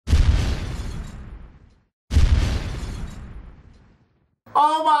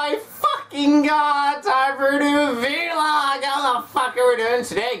Oh my fucking god, time for a new vlog! How the fuck are we doing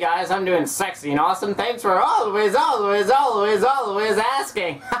today, guys? I'm doing sexy and awesome. Thanks for always asking.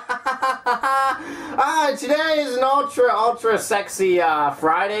 Today is an ultra sexy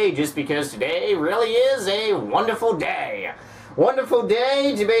Friday, just because today really is a wonderful day. Wonderful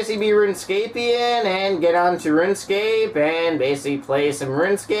day to basically be Runescapian and get onto Runescape and basically play some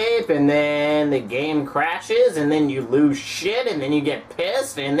Runescape, and then the game crashes and then you lose shit and then you get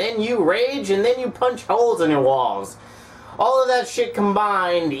pissed and then you rage and then you punch holes in your walls. All of that shit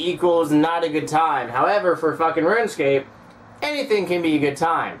combined equals not a good time. However, for fucking Runescape, anything can be a good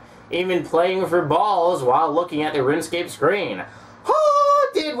time. Even playing for balls while looking at the Runescape screen.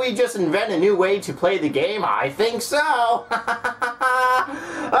 Did we just invent a new way to play the game? I think so.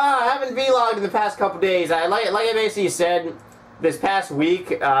 I haven't vlogged in the past couple days. Like I basically said, this past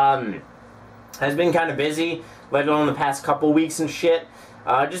week has been kind of busy, let alone the past couple weeks and shit.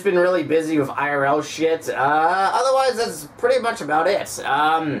 Just been really busy with IRL shit. Otherwise, that's pretty much about it.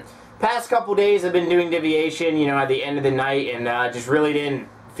 Past couple days I've been doing Deviation, you know, at the end of the night, and just really didn't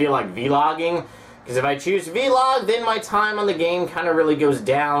feel like vlogging. Because if I choose vlog, then my time on the game kind of really goes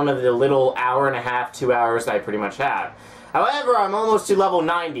down of the little hour and a half, 2 hours that I pretty much have. However, I'm almost to level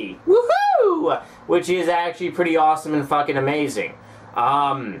 90. Woohoo! Which is actually pretty awesome and fucking amazing.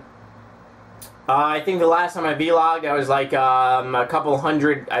 I think the last time I vlogged, I was like a couple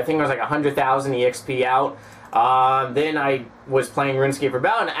hundred, I think it was like 100,000 EXP out. Then I was playing RuneScape for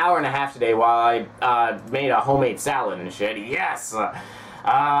about an hour and a half today while I made a homemade salad and shit. Yes!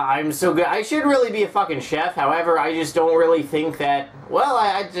 I'm so good. I should really be a fucking chef. However, I just don't really think that... Well,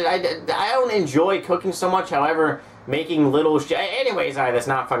 I don't enjoy cooking so much. However, making little... Anyways, that's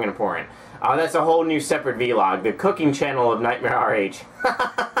not fucking important. That's a whole new separate vlog. The cooking channel of Nightmare RH.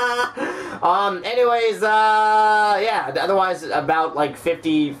 Yeah. Otherwise, about like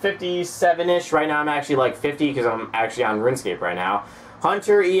 57-ish. Right now, I'm actually like 50 because I'm actually on RuneScape right now.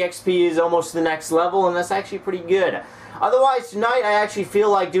 Hunter EXP is almost the next level, and that's actually pretty good. Otherwise, tonight I actually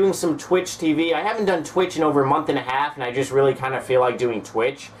feel like doing some Twitch TV. I haven't done Twitch in over a month and a half, and I just really kind of feel like doing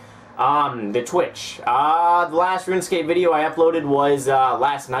Twitch. The Twitch. The last RuneScape video I uploaded was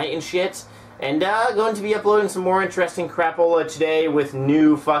last night and shit. And going to be uploading some more interesting crapola today with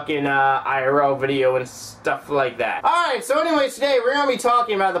new fucking IRL video and stuff like that. Alright, so anyways, today we're going to be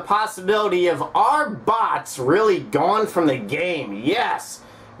talking about the possibility of our bots really gone from the game. Yes!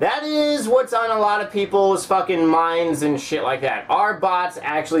 That is what's on a lot of people's fucking minds and shit like that. Are bots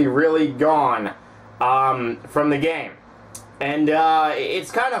actually really gone from the game? And it's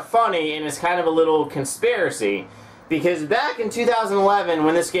kind of funny, and it's kind of a little conspiracy, because back in 2011,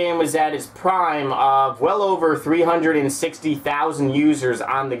 when this game was at its prime of well over 360,000 users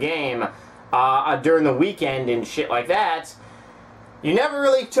on the game during the weekend and shit like that, you never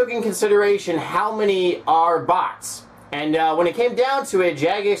really took in consideration how many are bots. And when it came down to it,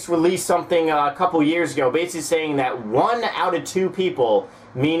 Jagex released something a couple years ago, basically saying that 1 out of 2 people,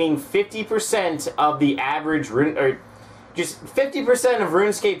 meaning 50% of the average, or just 50% of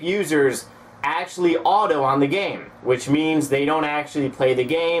RuneScape users, actually auto on the game. Which means they don't actually play the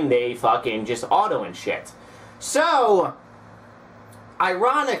game, they fucking just auto and shit. So,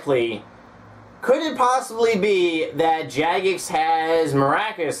 ironically, could it possibly be that Jagex has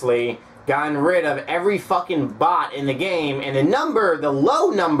miraculously gotten rid of every fucking bot in the game, and the low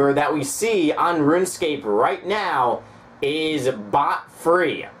number that we see on RuneScape right now is bot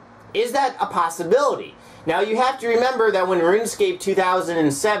free? Is that a possibility? Now you have to remember that when RuneScape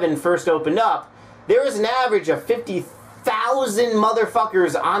 2007 first opened up, there was an average of 50,000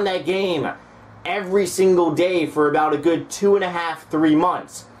 motherfuckers on that game every single day for about a good 2.5, 3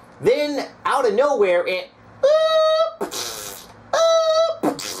 months. Then, out of nowhere, it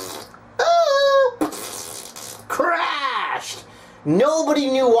crashed! Nobody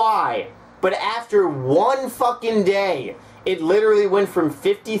knew why. But after one fucking day, it literally went from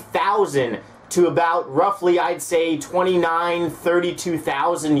 50,000 to about roughly, I'd say, 29,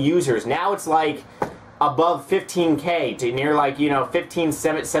 32,000 users. Now it's like above 15K to near like, you know,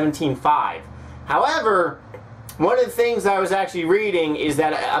 17.5. However, one of the things I was actually reading is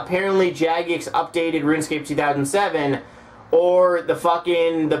that apparently Jagex updated RuneScape 2007, or the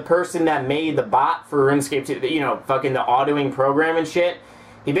person that made the bot for RuneScape, you know, fucking the autoing program and shit,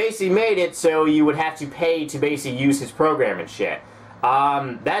 he basically made it so you would have to pay to basically use his program and shit.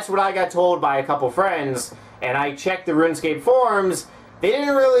 That's what I got told by a couple friends, and I checked the RuneScape forums. They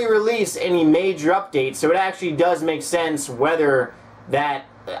didn't really release any major updates, so it actually does make sense whether that...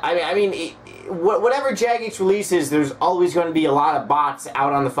 whatever Jagex releases, there's always going to be a lot of bots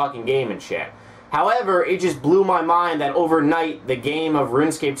out on the fucking game and shit. However, it just blew my mind that overnight the game of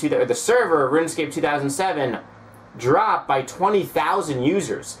RuneScape 2, or the server of RuneScape 2007 dropped by 20,000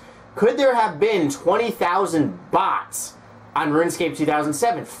 users. Could there have been 20,000 bots on RuneScape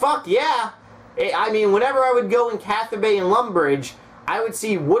 2007? Fuck yeah! I mean, whenever I would go in Cather Bay and Lumbridge, I would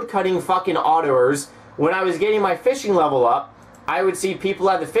see woodcutting fucking autoers. When I was getting my fishing level up, I would see people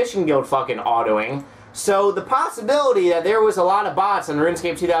at the fishing guild fucking autoing. So the possibility that there was a lot of bots on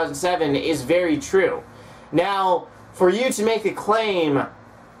RuneScape 2007 is very true. Now, for you to make the claim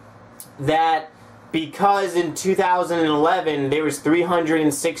that because in 2011 there was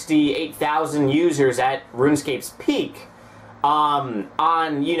 368,000 users at RuneScape's peak on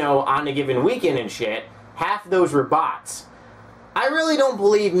a given weekend and shit, half of those were bots. I really don't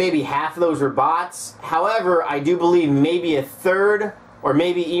believe maybe half of those were bots. However, I do believe maybe a third, or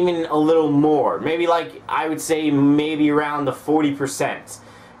maybe even a little more. Maybe, like, I would say maybe around the 40%.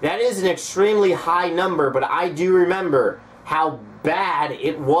 That is an extremely high number, but I do remember how bad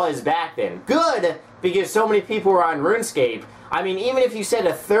it was back then. Good, because so many people were on RuneScape. I mean, even if you said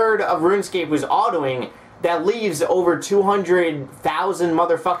a third of RuneScape was autoing, that leaves over 200,000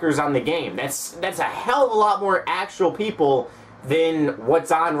 motherfuckers on the game. That's a hell of a lot more actual people than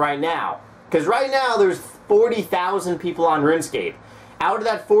what's on right now. Because right now, there's 40,000 people on RuneScape. Out of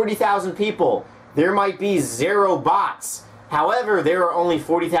that 40,000 people, there might be 0 bots. However, there are only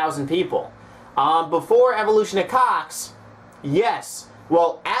 40,000 people. Before Evolution of Cox, yes.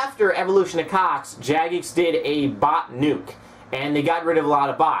 Well, after Evolution of Cox, Jagex did a bot nuke. And they got rid of a lot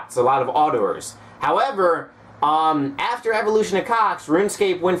of bots, a lot of autoers. However, after Evolution of Cox,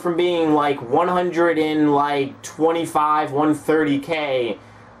 RuneScape went from being like 125, 130k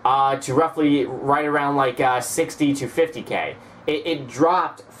to roughly right around like 60 to 50k. It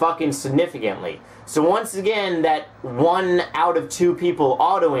dropped fucking significantly. So once again, that 1 out of 2 people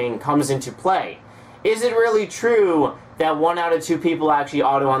autoing comes into play. Is it really true that 1 out of 2 people actually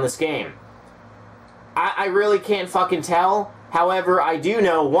auto on this game? I really can't fucking tell. However, I do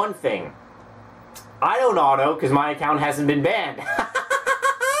know one thing. I don't auto because my account hasn't been banned.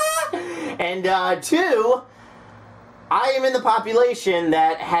 And 2, I am in the population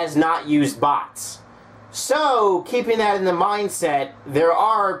that has not used bots. So, keeping that in the mindset, there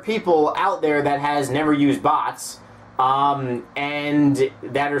are people out there that has never used bots, and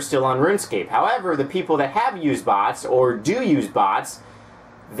that are still on RuneScape. However, the people that have used bots, or do use bots,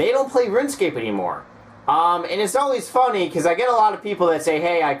 they don't play RuneScape anymore. And it's always funny, because I get a lot of people that say,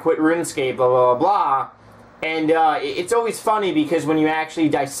 hey, I quit RuneScape, blah, blah, blah, blah. And it's always funny, because when you actually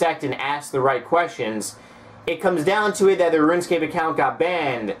dissect and ask the right questions, it comes down to it that their RuneScape account got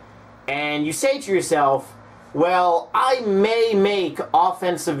banned. And you say to yourself, well, I may make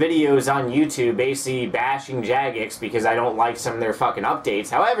offensive videos on YouTube basically bashing Jagex because I don't like some of their fucking updates.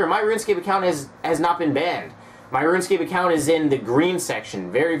 However, my RuneScape account has not been banned. My RuneScape account is in the green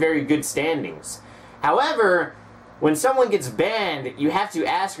section. Very, very good standings. However, when someone gets banned, you have to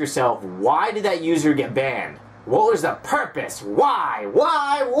ask yourself, why did that user get banned? What was the purpose? Why?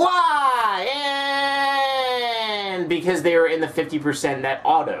 And because they were in the 50% that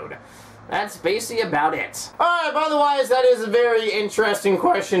autoed. That's basically about it. Alright, but otherwise, that is a very interesting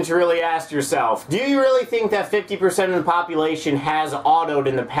question to really ask yourself. Do you really think that 50% of the population has autoed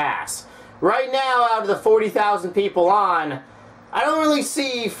in the past? Right now, out of the 40,000 people on, I don't really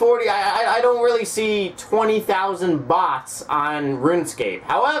see I don't really see 20,000 bots on RuneScape.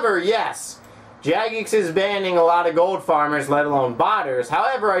 However, yes, Jagex is banning a lot of gold farmers, let alone botters.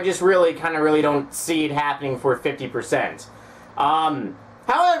 However, I just really don't see it happening for 50%.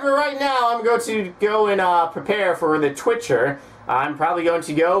 However, right now, I'm going to go and prepare for the Twitcher. I'm probably going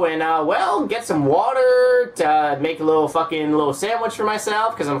to go and, well, get some water to make a little sandwich for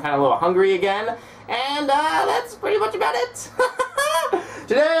myself, because I'm kind of a little hungry again. And, that's pretty much about it.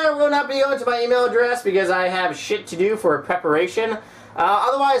 Today, I will not be going to my email address, because I have shit to do for preparation.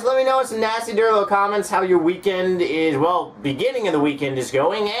 Otherwise, let me know in some nasty, dirty little comments how your weekend is, well, beginning of the weekend is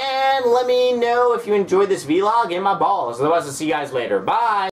going, and let me know if you enjoyed this vlog and my balls. Otherwise, I'll see you guys later. Bye!